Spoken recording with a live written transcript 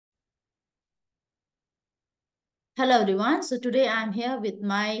Hello everyone. So today I'm here with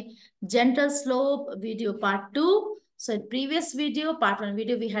my gentle slope video part 2. So in previous video, part 1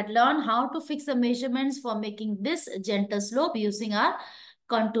 video, we had learned how to fix the measurements for making this gentle slope using our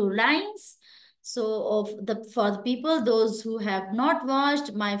contour lines. So for the people, those who have not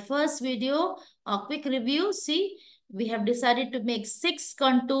watched my first video, a quick review, see, we have decided to make 6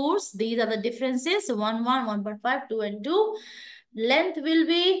 contours. These are the differences, 1, 1.5, 2 and 2. Length will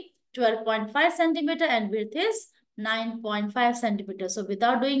be 12.5 centimeter and width is 9.5 centimeters. So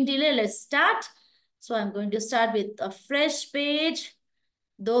without doing delay, let's start. So I'm going to start with a fresh page.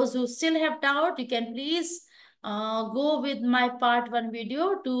 Those who still have doubt, you can please go with my part 1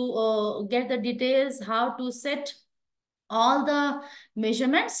 video to get the details how to set all the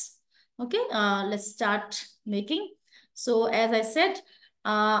measurements. Okay, let's start making. So as I said,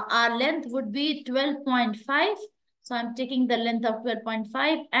 our length would be 12.5. So I'm taking the length of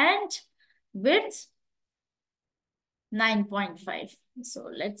 12.5 and width 9.5. So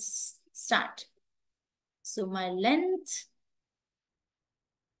let's start. So my length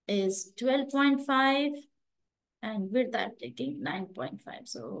is 12.5 and width I'm taking 9.5.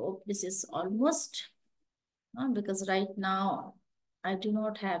 So this is almost, because right now I do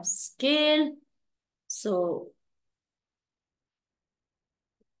not have scale. So,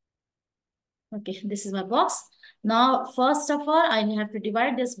 okay, this is my box. Now, first of all, I have to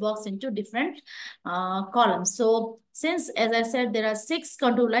divide this box into different columns. So since, as I said, there are 6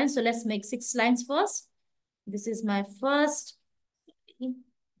 contour lines, so let's make 6 lines first. This is my first.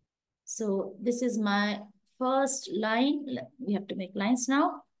 So this is my first line. We have to make lines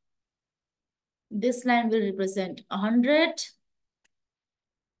now. This line will represent 100.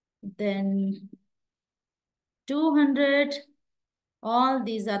 Then 200. All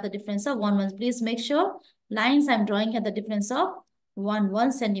these are the difference of 1. Please make sure lines I'm drawing at the difference of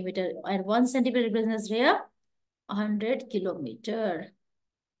 1 centimeter. And 1 centimeter represents here 100 kilometer.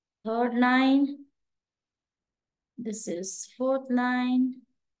 Third line. This is fourth line.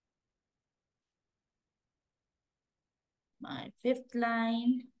 My fifth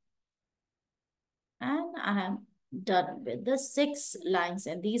line. And I am done with the 6 lines.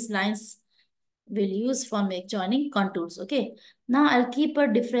 And these lines we'll use for make joining contours. Okay. Now I'll keep a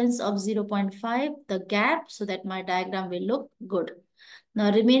difference of 0.5, the gap, so that my diagram will look good.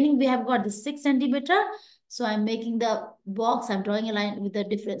 Now remaining, we have got the 6 centimeter. So I'm making the box, I'm drawing a line with the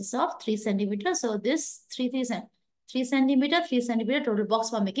difference of 3 centimeter. So this 3 centimeter, 3 centimeter total box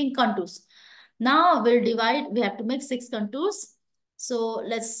for making contours. Now we'll divide, we have to make 6 contours. So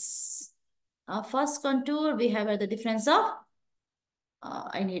let's, first contour, we have the difference of,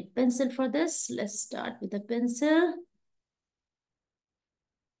 I need pencil for this. Let's start with the pencil.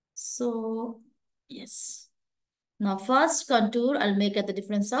 So, yes. Now, first contour, I'll make at the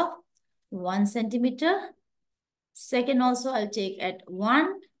difference of 1 centimeter. Second also, I'll take at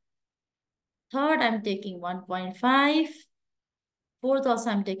 1. Third, I'm taking 1.5. Fourth also,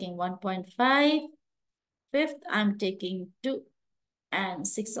 I'm taking 1.5. Fifth, I'm taking 2. And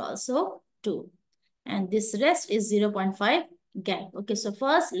 6 also 2. And this rest is 0.5 gap. Okay, so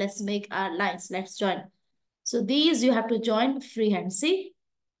first, let's make our lines. Let's join. So these you have to join freehand. See?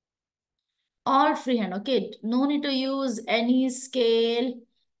 All freehand. Okay, no need to use any scale,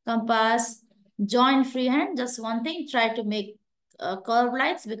 compass. Join freehand. Just one thing, try to make curved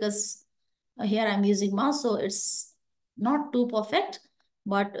lines, because here I'm using mouse, so it's not too perfect.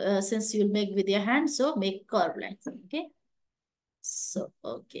 But since you'll make with your hand, so make curved lines. Okay. So,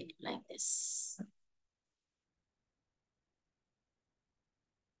 okay, like this.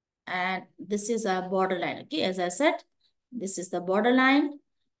 And this is our borderline. Okay, as I said, this is the borderline.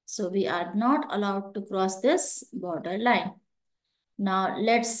 So we are not allowed to cross this borderline. Now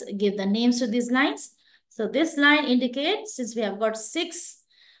let's give the names to these lines. So this line indicates, since we have got 6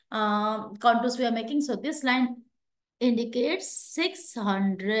 contours we are making, so this line indicates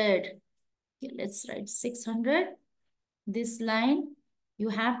 600. Okay, let's write 600. This line you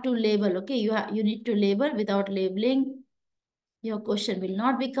have to label. Okay, you need to label. Without labeling, your question will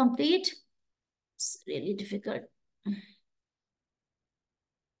not be complete. It's really difficult.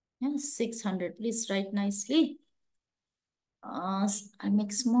 Yeah, 600. Please write nicely. I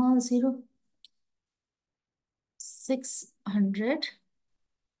make small 0. 600.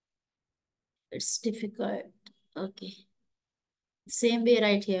 It's difficult. Okay. Same way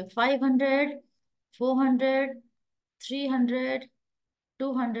right here. 500, 400, 300,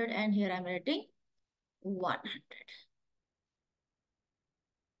 200, and here I'm writing 100.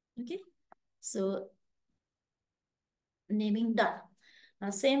 Okay. So naming done. Now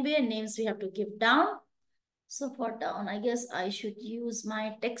same way names we have to give down. So for down, I guess I should use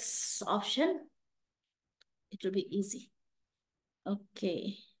my text option. It will be easy.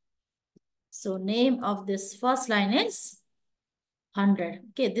 Okay. So name of this first line is 100.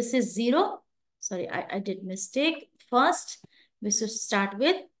 Okay, this is 0. Sorry, I did mistake. First, we should start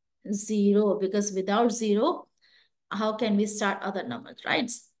with 0 because without 0, how can we start other numbers, right?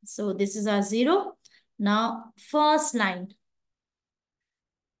 So this is our 0. Now, first line.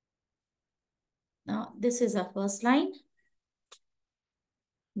 Now, this is our first line.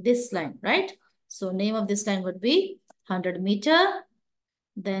 This line, right? So name of this line would be 100 meter.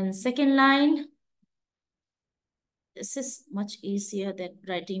 Then second line. This is much easier than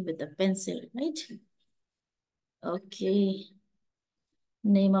writing with the pencil, right? Okay.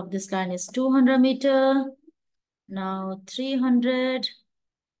 Name of this line is 200 meter. Now 300.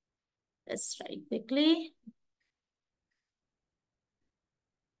 Let's write quickly.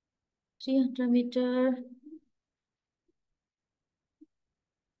 300 meter.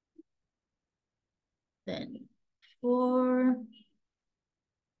 Then 4.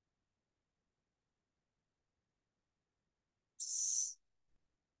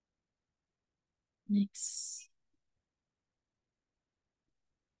 Next.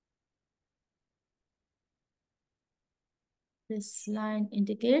 This line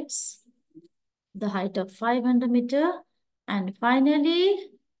indicates the height of 500 meter. And finally,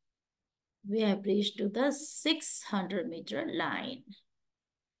 we have reached to the 600 meter line.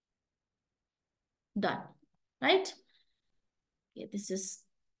 Done, right? Okay, this is,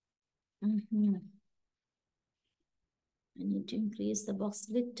 I need to increase the box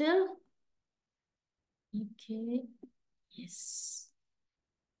little. Okay, yes.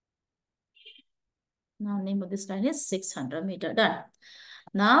 Now name of this line is 600 meter, done.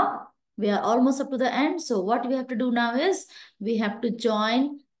 Now we are almost up to the end. So what we have to do now is we have to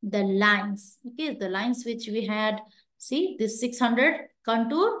join the lines. Okay, the lines which we had, see this 600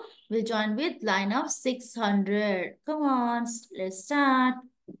 contour will join with line of 600. Come on, let's start.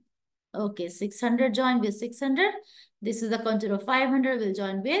 Okay, 600 join with 600. This is the contour of 500 will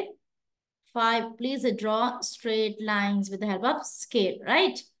join with 5. Please draw straight lines with the help of scale,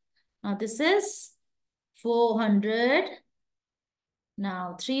 right? Now this is 400.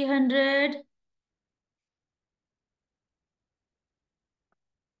 Now 300.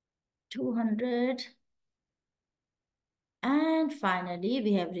 200. And finally,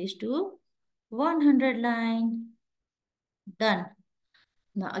 we have reached to 100 line. Done.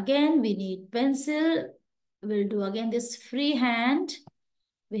 Now again, we need pencil. We'll do again this freehand.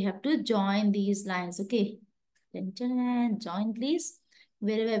 We have to join these lines. Okay. Join please.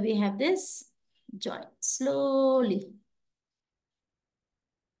 Wherever we have this, join slowly.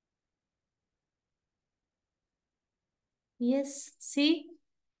 Yes, see,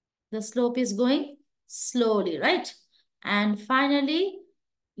 the slope is going slowly, right? And finally,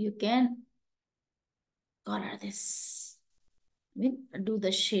 you can color this. Do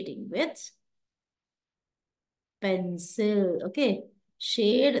the shading with pencil. Okay,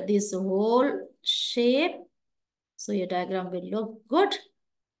 shade this whole shape so your diagram will look good.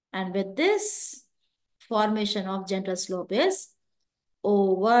 And with this, formation of gentle slope is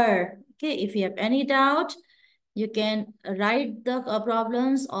over. Okay, if you have any doubt, you can write the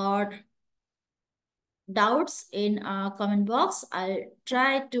problems or doubts in a comment box. I'll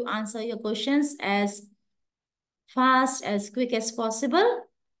try to answer your questions as fast, as quick as possible,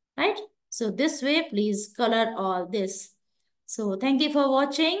 right? So this way, please color all this. So thank you for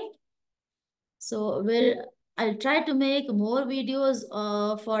watching. So I'll try to make more videos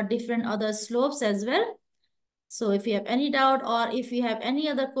for different other slopes as well. So if you have any doubt or if you have any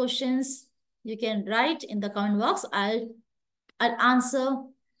other questions, you can write in the comment box. I'll answer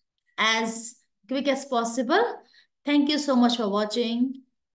as quick as possible. Thank you so much for watching.